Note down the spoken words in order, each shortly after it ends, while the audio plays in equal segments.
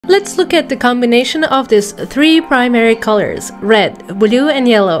Let's look at the combination of these three primary colors, red, blue, and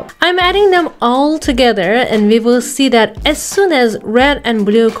yellow. I'm adding them all together and we will see that as soon as red and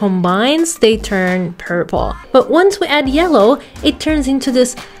blue combines, they turn purple. But once we add yellow, it turns into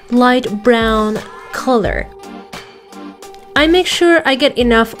this light brown color. I make sure I get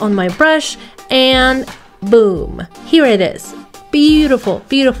enough on my brush and boom, here it is. Beautiful,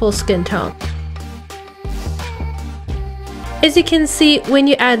 beautiful skin tone. As you can see, when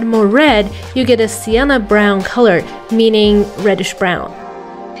you add more red, you get a sienna brown color, meaning reddish brown.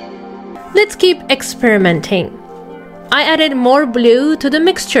 Let's keep experimenting. I added more blue to the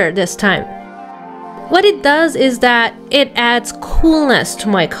mixture this time. What it does is that it adds coolness to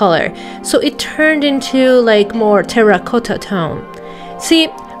my color, so it turned into like more terracotta tone. See,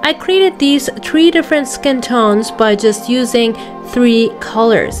 I created these three different skin tones by just using three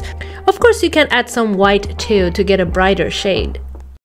colors. Of course, you can add some white too to get a brighter shade.